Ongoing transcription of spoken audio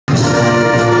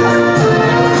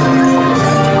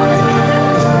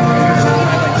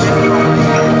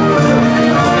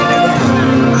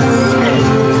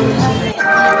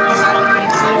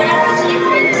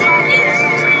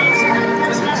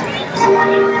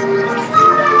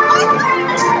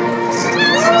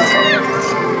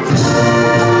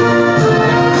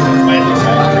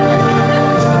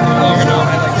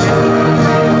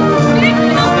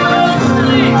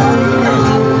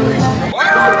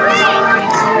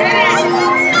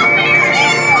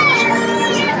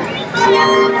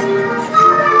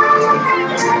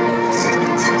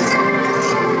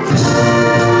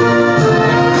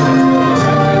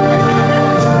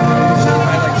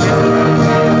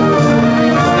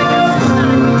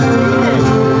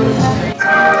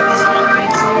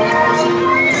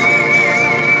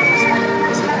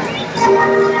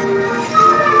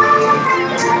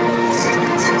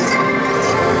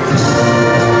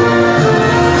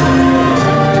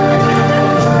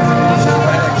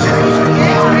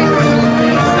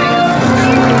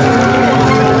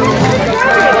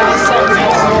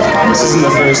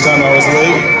First time I was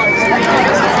late.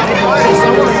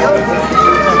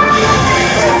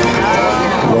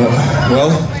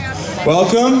 Well,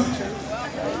 welcome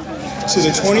to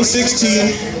the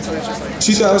 2016-2010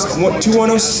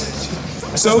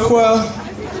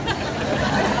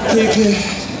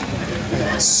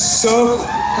 Soquel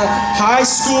High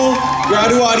School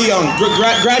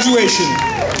graduation.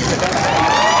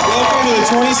 Welcome to the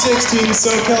 2016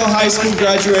 Soquel High School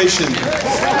graduation.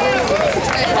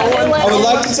 I would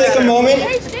like to take a moment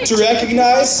to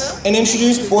recognize and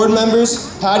introduce board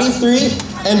members Patty Three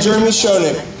and Jeremy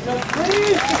Schoenig.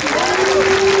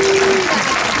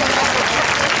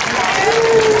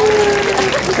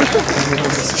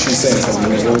 She's saying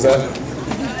something. What was that?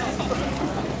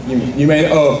 You may.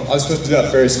 Oh, I was supposed to do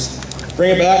that first.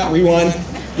 Bring it back. Rewind.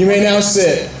 You may now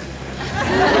sit.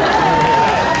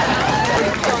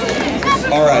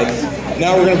 All right.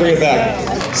 Now we're gonna bring it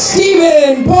back.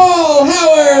 Stephen Paul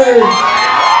Howard.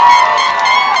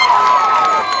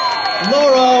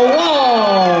 Laura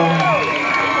Wall.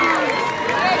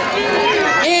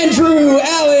 Andrew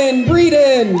Allen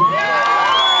Breeden.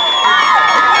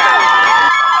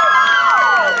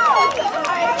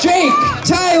 Jake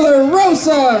Tyler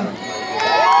Rosa.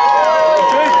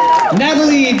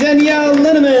 Natalie Danielle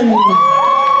Linneman.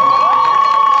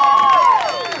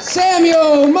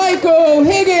 Samuel Michael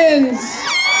Higgins.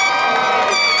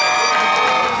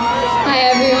 Hi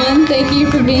everyone, thank you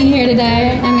for being here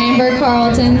today. I'm Amber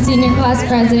Carlton, Senior Class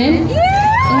President.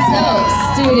 And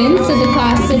so, students of the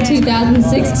class of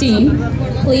 2016,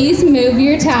 please move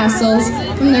your tassels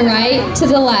from the right to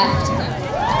the left.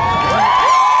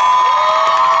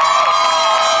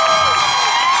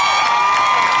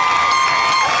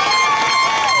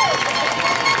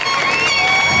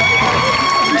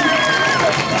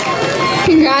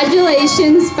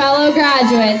 Congratulations, fellow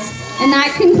graduates. And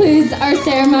that concludes our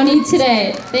ceremony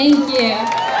today. Thank you.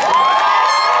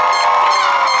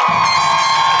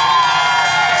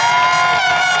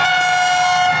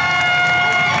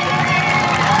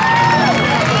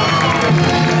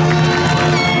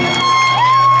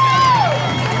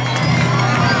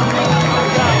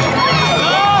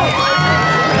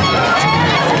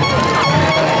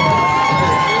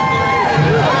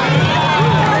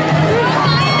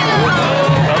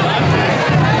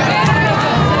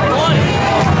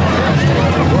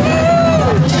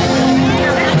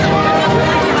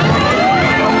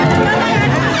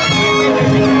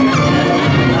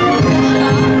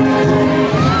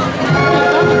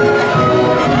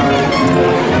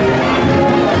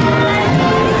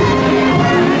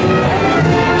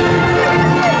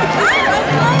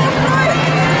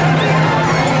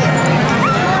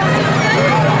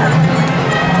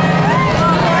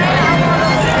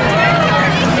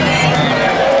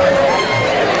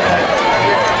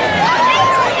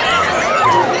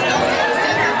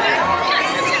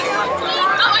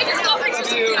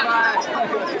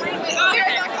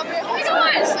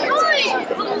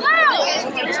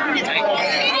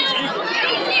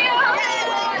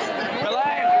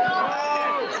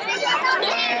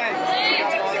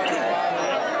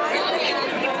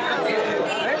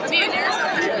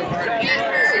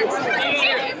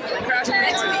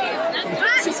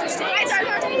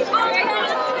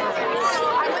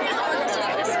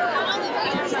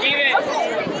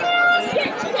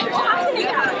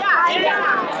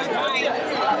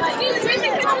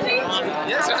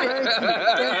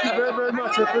 Thank you very, very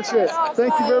much. I appreciate it.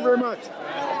 Thank you very, very much.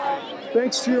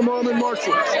 Thanks to your mom and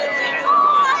Marshall.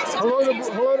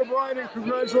 Hello to Brian and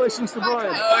congratulations to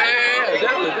Brian. Oh, yeah,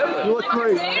 definitely. You look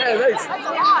great. Yeah, thanks. I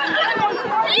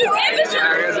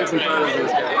gotta take some photos of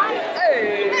this guy.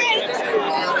 Hey!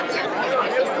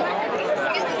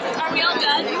 Are we all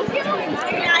done?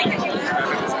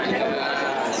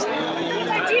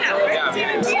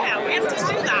 Dino, we have to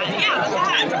do that.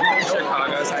 Yeah,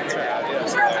 Chicago, thanks for having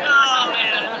us. oh,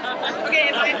 man.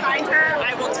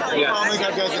 Yeah. Oh my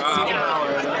God, guys, it's Stephen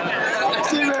Howard.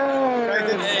 Steven! Guys,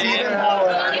 it's Stephen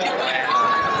Howard.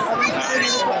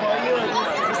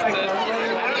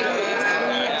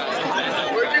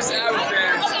 We're just out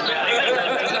fans.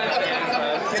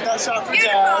 Get that shot for Dad.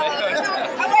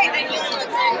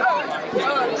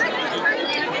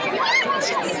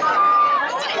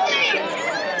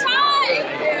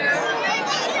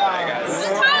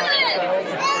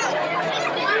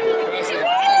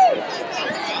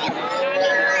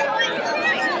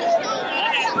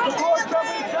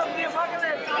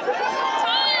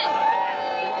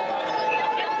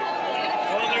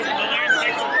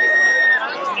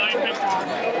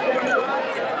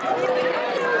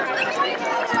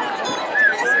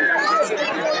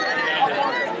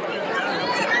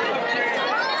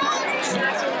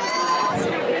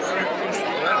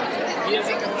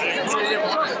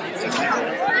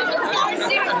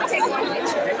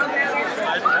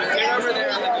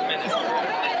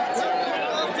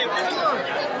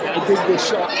 I think this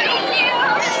shot.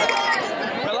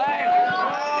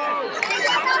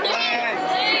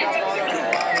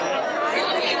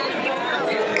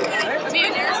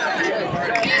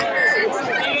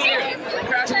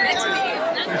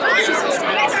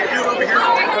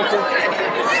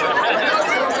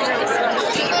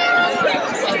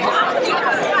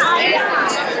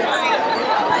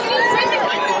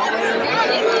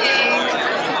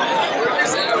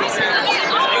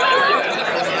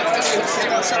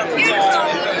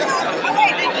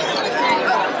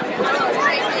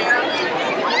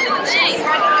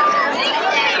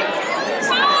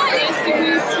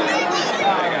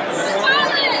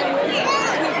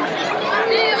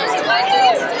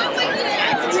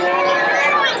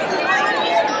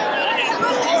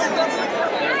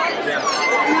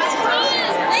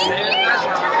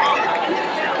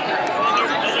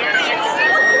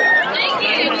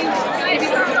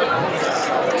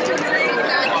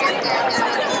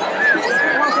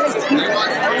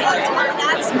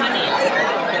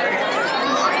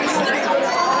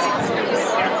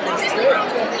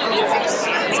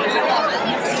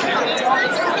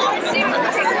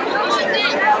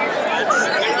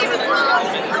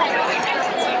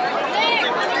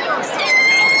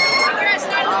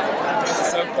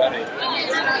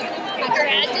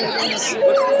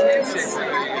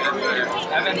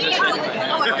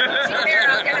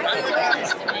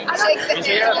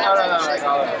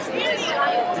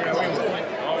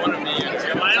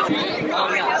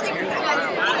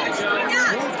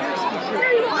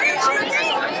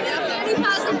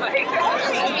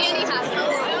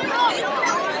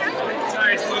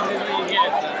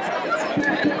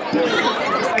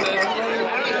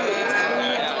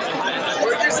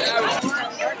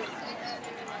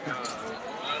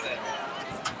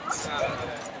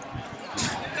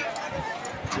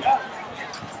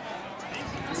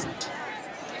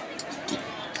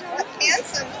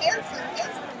 Handsome. Yeah,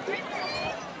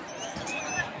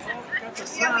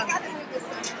 we got to move this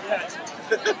one.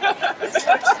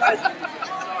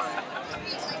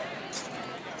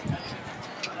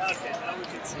 Okay, now we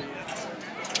can see it.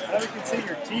 Now we can see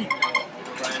your teeth.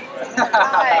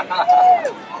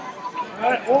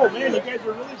 Alright, oh man, you guys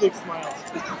are really big smiles.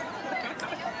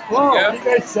 Whoa, what are you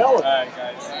guys selling? Alright,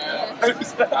 guys. I'm gonna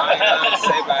say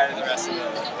bye to the rest of the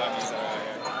homies that are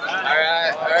here.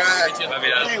 Alright. Love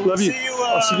you. Hey, we'll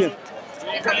see you,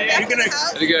 Coming back to the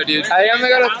house? Pretty good, dude. I think I'm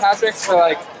gonna go to Patrick's for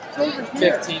like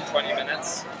 15-20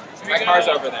 minutes. My car's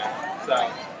over there, so.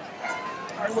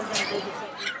 Alright, we're gonna go